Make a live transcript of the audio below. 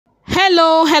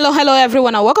Hello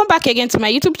everyone, and welcome back again to my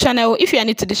YouTube channel. If you are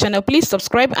new to the channel, please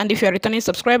subscribe, and if you are a returning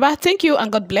subscriber, thank you and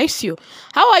God bless you.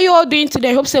 How are you all doing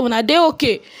today? Hope so una dey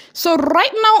okay. So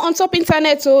right now on top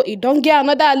internet, so it don't get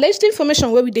another alleged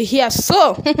information where we dey hear.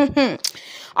 So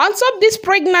on top this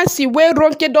pregnancy where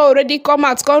Ronke don already come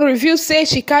out, come review say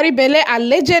she carry belle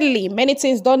allegedly. Many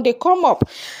things don dey come up.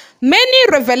 Many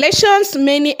revelations,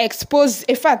 many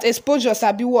exposures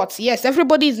are be what? Yes,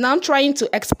 everybody is now trying to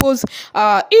expose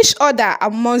each other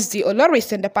amongst the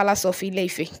Oloris in the palace of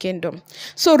Ile-Ife kingdom.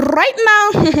 So right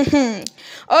now,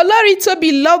 Olori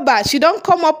Tobi Loba, she don't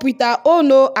come up with her own.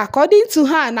 No, according to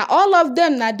her, now all of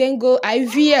them now then go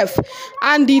IVF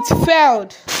and it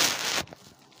failed.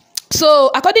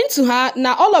 So according to her,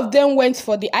 now all of them went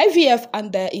for the IVF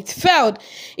and it failed.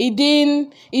 It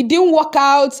didn't work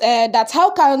out. That's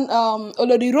how can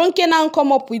Olori Ronke now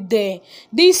come up with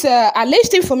this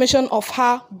alleged information of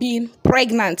her being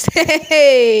pregnant?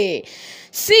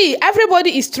 See,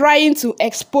 everybody is trying to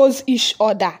expose each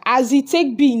other as it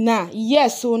take be now.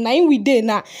 Yes, so now we dey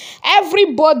now.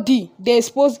 Everybody they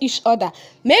expose each other.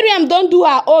 Mariam don't do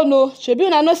her own. No, she be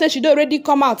una know say she don't already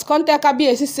come out. Contact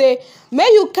Kabiyesi say, may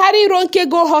you carry Ronke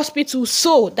go hospital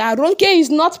so that Ronke is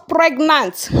not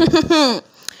pregnant.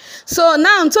 So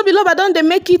now Tobi Loba don dey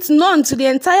make it known to the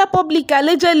entire public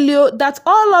allegedly that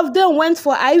all of them went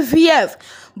for IVF.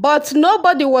 But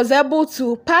nobody was able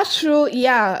to pass through.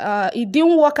 It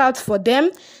didn't work out for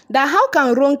them. That how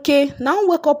can Ronke now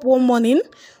wake up one morning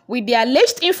with the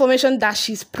alleged information that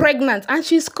she's pregnant and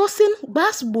she's causing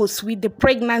basbos with the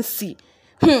pregnancy?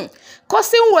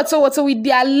 Causing what with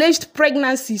the alleged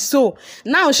pregnancy. So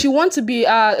now she want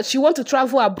to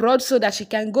travel abroad so that she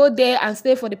can go there and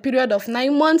stay for the period of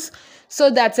 9 months, so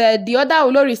that the other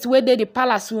Oloris where the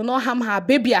palace will not harm her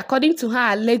baby, according to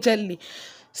her allegedly.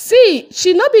 See,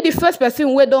 she not be the first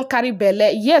person where don't carry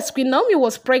belle. Yes, Queen Naomi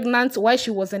was pregnant while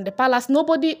she was in the palace.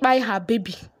 Nobody buy her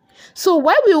baby. So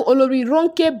why will Olori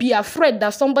Ronke be afraid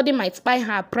that somebody might buy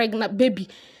her pregnant baby?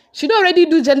 She don't already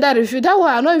do gender review. That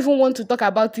why I don't even want to talk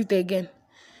about it again.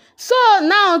 So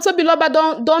now Tobi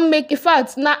Loba don't make, in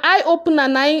fact, now I open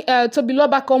and Tobi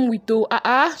Loba come with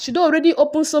she don't already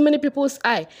open so many people's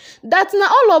eye. That now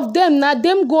all of them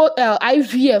go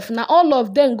IVF. Now all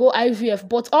of them go IVF,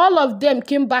 but all of them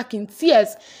came back in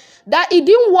tears. That it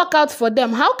didn't work out for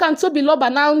them. How can Tobi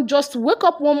Loba now just wake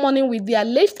up one morning with the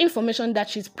alleged information that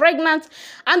she's pregnant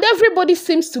and everybody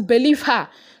seems to believe her?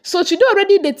 So she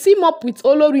already they team up with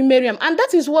Olori Mariam, and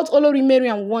that is what Olori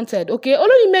Mariam wanted. Okay,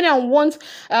 Olori Mariam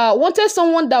wanted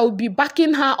someone that would be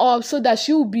backing her up so that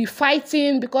she would be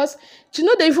fighting, because she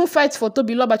know they even fight for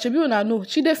Tobi Loba. She be una know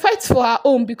she they fight for her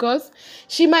own, because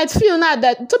she might feel now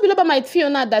that Tobi Loba might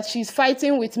feel now that she's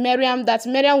fighting with Mariam, that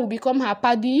Mariam will become her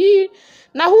paddy.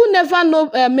 Now who never know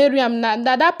Mariam now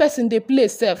that person they play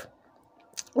self.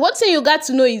 One thing you got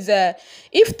to know is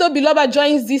if Tobi Loba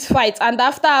joins this fight, and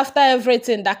after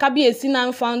everything, that Kabiyesi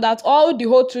now found out all the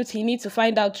whole truth he needs to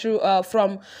find out through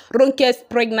from Ronke's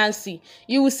pregnancy,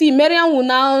 you will see Mariam will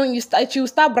now she will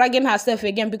start bragging herself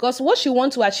again, because what she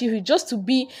wants to achieve is just to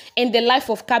be in the life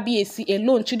of Kabiyesi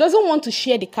alone. She doesn't want to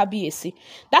share the Kabiyesi.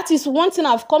 That is one thing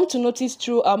I've come to notice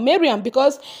through Mariam,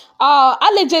 because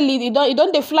allegedly it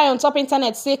don't they fly on top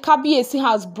internet say Kabiyesi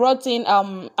has brought in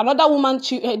another woman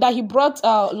that he brought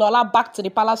Lola back to the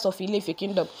palace of Ile-Ife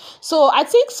kingdom. So I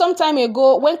think some time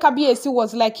ago when Kabiyesi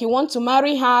was like he want to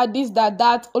marry her, this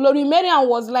that Olori Mariam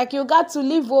was like you got to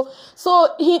leave. So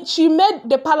she made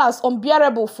the palace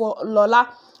unbearable for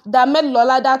Lola. That made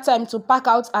Lola that time to pack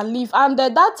out and leave. And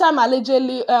that time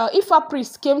allegedly Ifa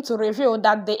priest came to reveal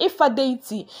that the Ifa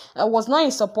deity was not in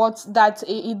support, that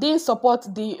he didn't support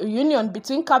the union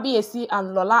between Kabiyesi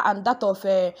and Lola, and that of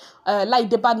like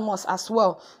the Badmus as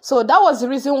well. So that was the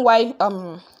reason why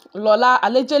Lola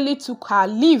allegedly took her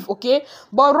leave. Okay,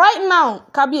 but right now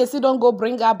Kabiyesi don't go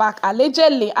bring her back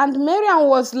allegedly, and Mariam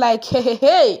was like,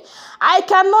 hey, I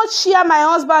cannot share my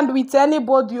husband with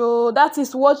anybody. That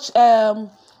is what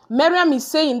Mariam is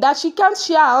saying, that she can't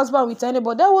share her husband with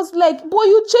anybody. That was like, boy,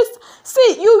 you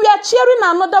were cheering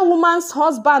another woman's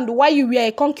husband while you were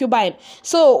a concubine.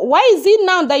 So why is it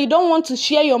now that you don't want to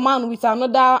share your man with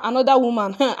another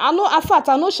woman? I know, in fact,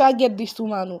 I know shall get this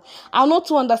woman. I know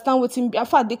to understand what in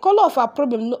fact the color of her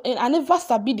problem. I never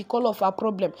sabi the color of her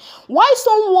problem. Why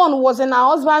someone was in her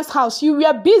husband's house, you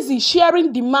were busy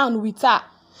sharing the man with her.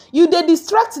 You they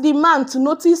distract the man to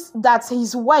notice that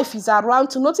his wife is around,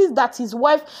 to notice that his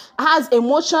wife has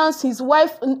emotions, his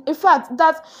wife, in fact,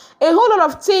 that a whole lot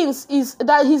of things is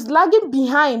that he's lagging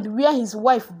behind where his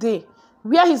wife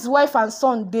and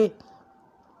son dey.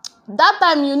 That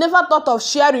time you never thought of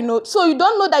sharing, so you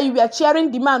don't know that you were sharing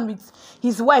the man with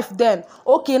his wife then.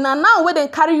 Okay, now when they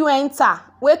carry you enter,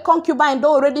 where concubine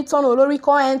don't already turn Olori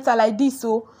come enter like this,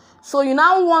 so you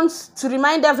now want to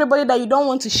remind everybody that you don't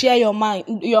want to share your man.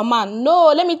 No,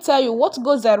 let me tell you, what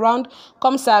goes around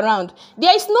comes around.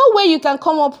 There is no way you can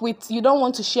come up with you don't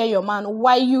want to share your man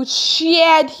while you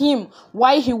shared him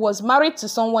while he was married to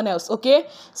someone else. Okay,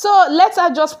 so let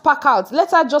her just pack out. Let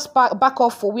her just back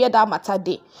off for where that matter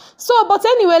day. So, but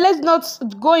anyway, let's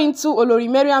not go into Olori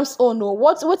Mariam's own. No,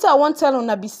 what I want to tell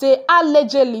on be say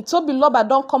allegedly Tobiloba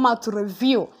don't come out to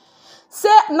reveal. Say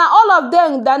now all of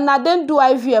them that na them do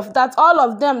IVF, that all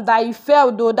of them that he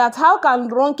failed though, that how can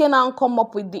Ronke now come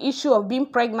up with the issue of being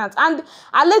pregnant? And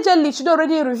allegedly she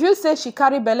already revealed say she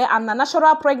carry belle and a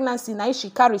natural pregnancy now she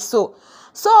carry so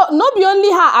no be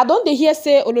only her. I don't hear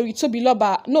say Olori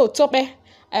Tobiloba no Tope.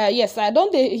 Yes, I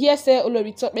don't hear say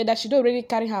Olori Tobi that she don't already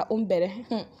carry her own belle.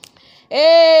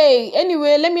 Hey,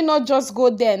 anyway, let me not just go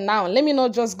there now.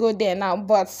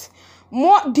 But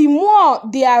the more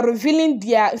they are revealing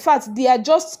in fact, they are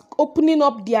just opening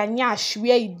up their nyash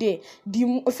where it dey.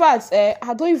 In fact,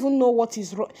 I don't even know what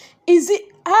is wrong. Is it?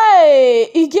 Hey,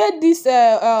 you get this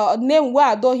name where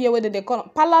I don't hear whether they call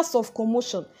it Palace of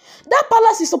Commotion. That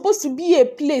palace is supposed to be a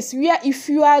place where if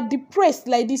you are depressed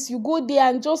like this, you go there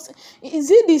and just is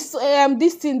it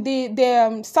this thing,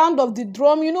 the sound of the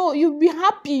drum, you know, you'll be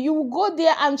happy, you will go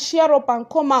there and cheer up and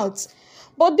come out.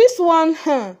 But this one,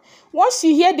 once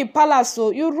you hear the palace, so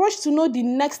you rush to know the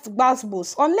next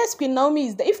basbos. Unless Queen Naomi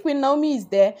is there. If Queen Naomi is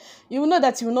there, you will know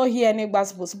that you will not hear any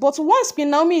basbos. But once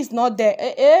Queen Naomi is not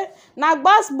there, now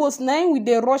basbos now with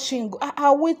the rushing,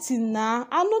 I waiting now.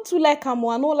 I not too like him,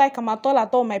 I don't like him at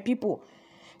all, my people.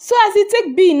 So as it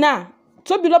take be now,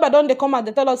 Tobiloba don dey come out,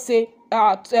 they tell us say,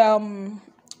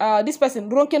 this person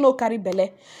Ronke no carry belle.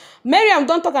 Mariam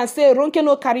don't talk and say Ronke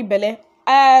no carry belle.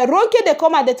 Ronke they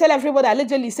come and they tell everybody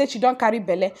allegedly say she don't carry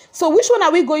belle. So which one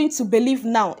are we going to believe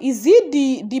now? Is it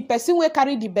the person who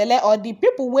carry the belle or the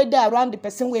people where they around the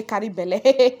person who carry belle?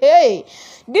 Hey,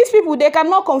 these people, they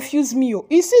cannot confuse me.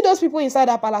 You see those people inside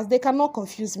that palace, they cannot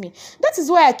confuse me. That is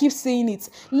why I keep saying it.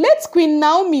 Let Queen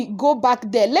Naomi go back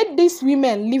there. Let these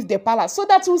women leave the palace so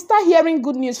that we'll start hearing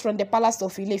good news from the palace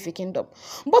of Ile-Ife Kingdom.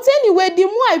 But anyway, the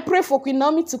more I pray for Queen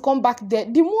Naomi to come back there,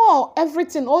 the more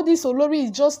everything, all this Olori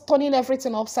is just turning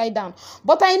everything upside down.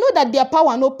 But I know that their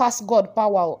power no pass God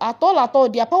power. At all,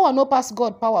 their power no pass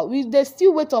God power. They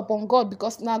still wait upon God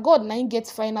because now God now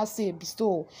gets final say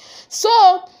bestow. So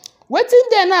waiting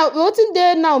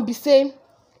there now be saying,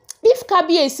 if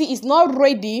Kabiyesi is not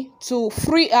ready to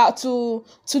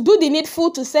do the needful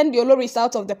to send the Oloris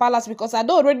out of the palace, because I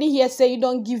don't already hear say you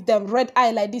don't give them red eye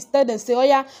like this, tell them say, oh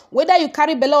yeah, whether you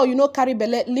carry belle or you no carry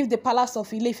belle, leave the palace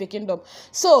of Ile-Ife Kingdom.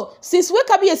 So since we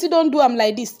Kabiyesi don't do them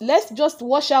like this, let's just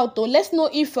watch out though. Let's know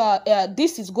if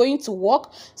this is going to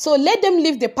work. So let them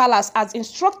leave the palace as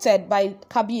instructed by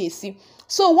Kabiyesi.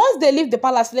 So once they leave the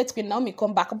palace, let Queen Naomi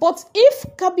come back. But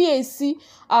if Kabiyesi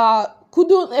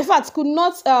could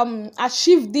not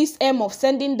achieve this aim of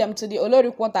sending them to the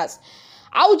Olori quarters,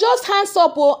 I will just hands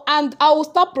up and I will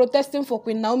start protesting for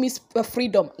Queen Naomi's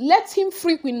freedom. Let him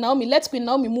free Queen Naomi. Let Queen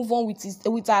Naomi move on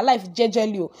with her life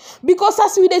jejely. Because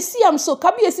as we see him, so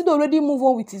Kabiyesi already move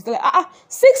on with his life.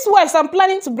 6 wives, I'm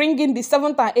planning to bring in the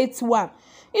 7th and 8th one.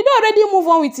 He don't already move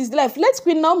on with his life. Let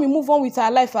Queen Naomi move on with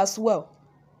her life as well.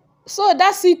 So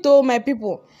that's it, my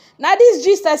people. Now this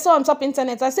gist I saw on top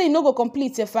internet, I say you no go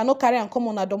complete if I no carry and come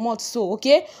on at the mod. So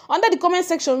okay, under the comment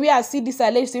section where I see this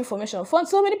alleged information, for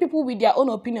so many people with their own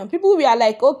opinion, people we are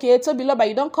like, okay, Tobiloba,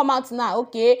 you don't come out now,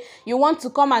 okay, you want to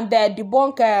come and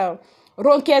debunk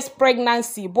Ronke's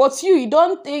pregnancy, but you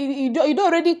don't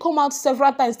already come out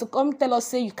several times to come tell us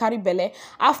say you carry belle.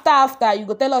 After you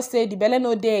go tell us say the belle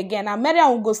no day again, and Mariam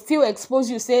will go still expose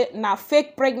you say na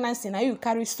fake pregnancy now you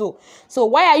carry so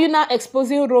why are you now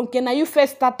exposing Ronke? Now you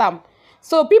first start them.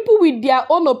 So people with their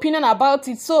own opinion about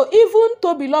it. So even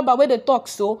Tobiloba where they talk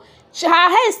so her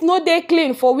hands no dey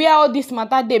clean for where all this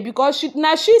matter dey, because she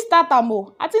start them.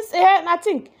 I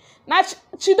think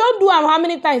she don't do them how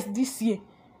many times this year.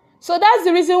 So that's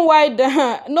the reason why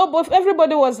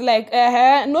everybody was like,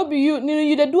 no be you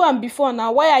they do them before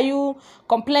now. Why are you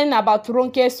complaining about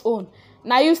Ronke's own?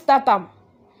 Now you start them.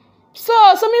 So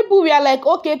some people we are like,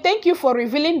 okay, thank you for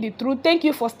revealing the truth. Thank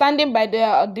you for standing by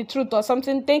the truth or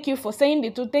something. Thank you for saying the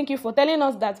truth. Thank you for telling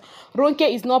us that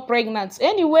Ronke is not pregnant.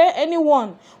 Anyway,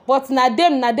 anyone. But na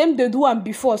them they do them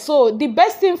before. So the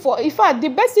best thing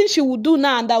the best thing she would do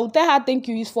now, and I will tell her thank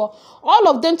you, is for all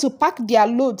of them to pack their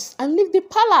loads and leave the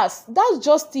palace. That's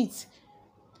just it.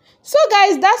 So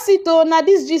guys, that's it. Oh, now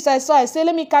this gist I saw, I say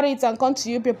let me carry it and come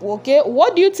to you people. Okay,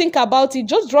 what do you think about it?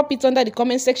 Just drop it under the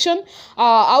comment section.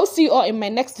 I'll see you all in my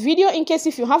next video. In case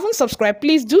if you haven't subscribed,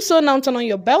 please do so now. Turn on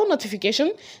your bell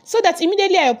notification so that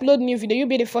immediately I upload new video, you'll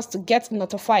be the first to get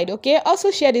notified. Okay, also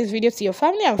share this video to your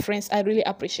family and friends. I really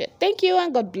appreciate it. Thank you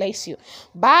and God bless you.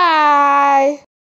 Bye.